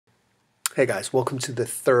Hey guys, welcome to the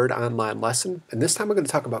third online lesson, and this time we're going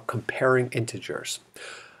to talk about comparing integers.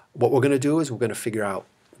 What we're going to do is we're going to figure out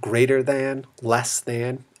greater than, less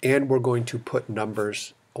than, and we're going to put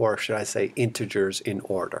numbers, or should I say integers, in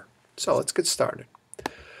order. So let's get started.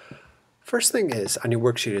 First thing is, on your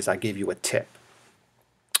worksheet is I gave you a tip.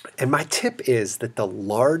 And my tip is that the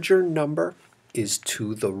larger number is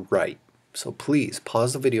to the right. So please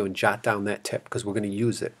pause the video and jot down that tip because we're going to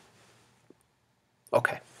use it.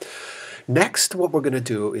 Okay. Next, what we're going to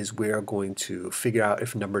do is we're going to figure out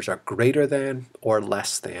if numbers are greater than or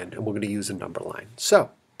less than, and we're going to use a number line.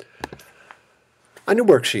 So, on your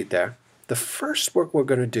worksheet there, the first work we're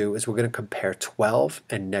going to do is we're going to compare 12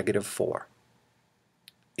 and -4.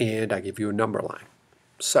 And I give you a number line.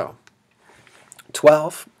 So,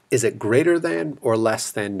 12, is it greater than or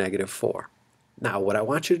less than -4? Now, what I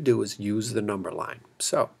want you to do is use the number line.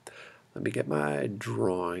 So, let me get my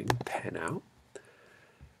drawing pen out.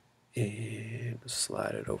 And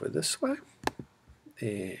slide it over this way,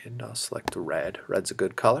 and I'll select red. Red's a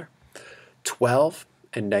good color. 12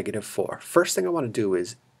 and -4. First thing I want to do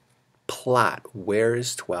is plot where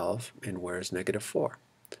is 12 and where is -4.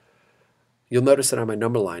 You'll notice that on my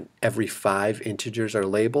number line, every 5 integers are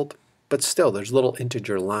labeled, but still there's little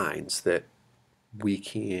integer lines that we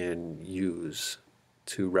can use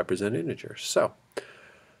to represent integers. So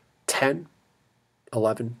 10,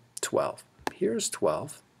 11, 12. Here's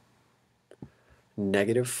 12.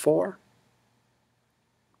 -4,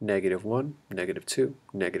 -1, -2,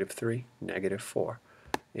 -3, -4,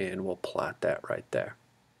 and we'll plot that right there.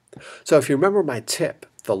 So if you remember my tip,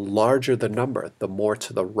 the larger the number, the more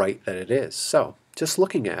to the right that it is. So just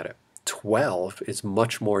looking at it, 12 is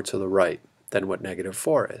much more to the right than what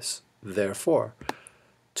 -4 is. Therefore,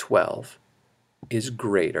 12 is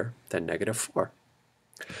greater than -4.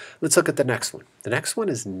 Let's look at the next one. The next one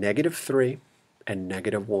is -3 and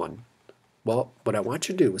 -1. Well, what I want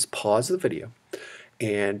you to do is pause the video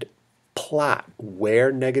and plot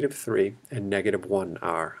where -3 and -1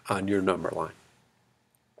 are on your number line.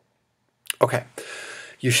 Okay,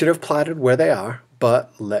 you should have plotted where they are,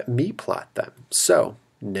 but let me plot them. So,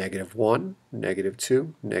 -1,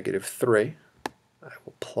 -2, -3. I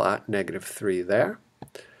will plot -3 there,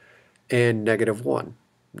 and -1.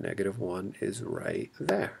 -1 is right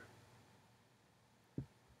there.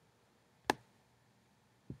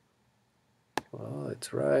 Well,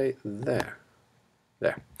 it's right there.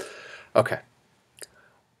 There. Okay.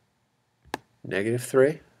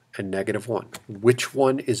 -3 and -1. Which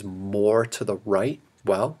one is more to the right?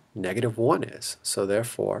 Well, -1 is. So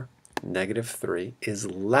therefore, -3 is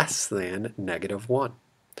less than -1.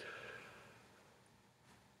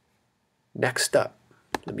 Next up,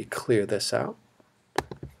 let me clear this out.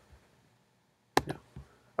 No.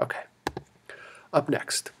 Okay. Up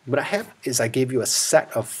next, what I have is I gave you a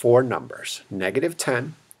set of 4 numbers,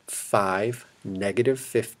 -10, 5,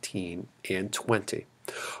 -15, and 20.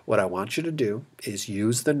 What I want you to do is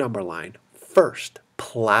use the number line. First,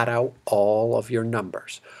 plot out all of your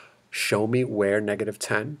numbers. Show me where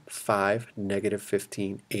 -10, 5,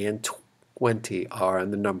 -15, and 20 are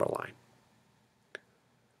on the number line.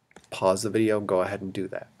 Pause the video and go ahead and do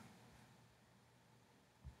that.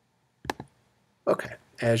 Okay,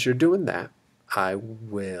 as you're doing that, I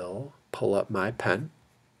will pull up my pen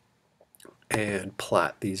and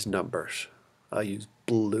plot these numbers. I'll use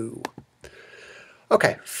blue.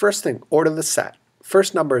 Okay, first thing, order the set.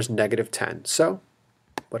 First number is -10. So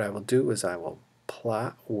what I will do is I will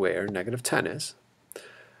plot where -10 is.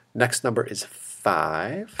 Next number is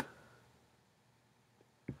 5.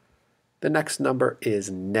 The next number is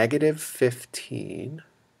 -15.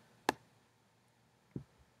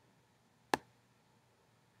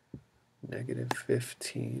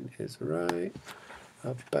 -15 is right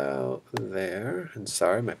about there. And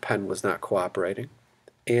sorry, my pen was not cooperating.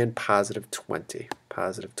 And +20.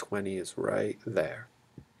 +20 is right there.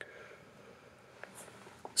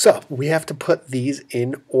 So we have to put these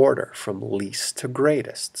in order from least to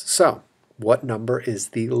greatest. So what number is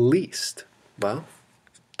the least? Well,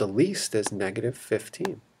 the least is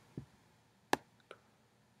 -15.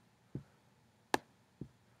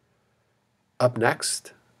 Up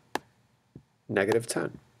next,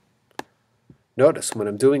 -10. Notice when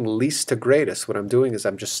I'm doing least to greatest, what I'm doing is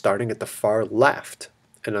I'm just starting at the far left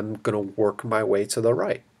and I'm going to work my way to the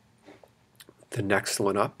right. The next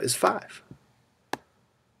one up is 5.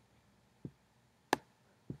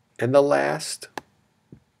 And the last,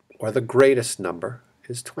 or the greatest number,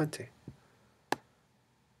 is 20.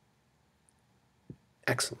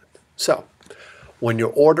 Excellent. So, when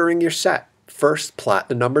you're ordering your set, first plot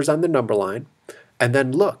the numbers on the number line, and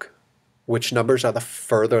then look. Which numbers are the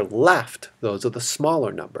further left? Those are the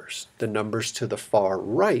smaller numbers. The numbers to the far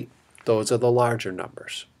right, those are the larger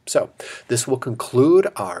numbers. So this will conclude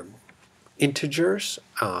our integers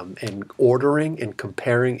and ordering and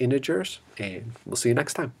comparing integers, and we'll see you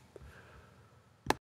next time.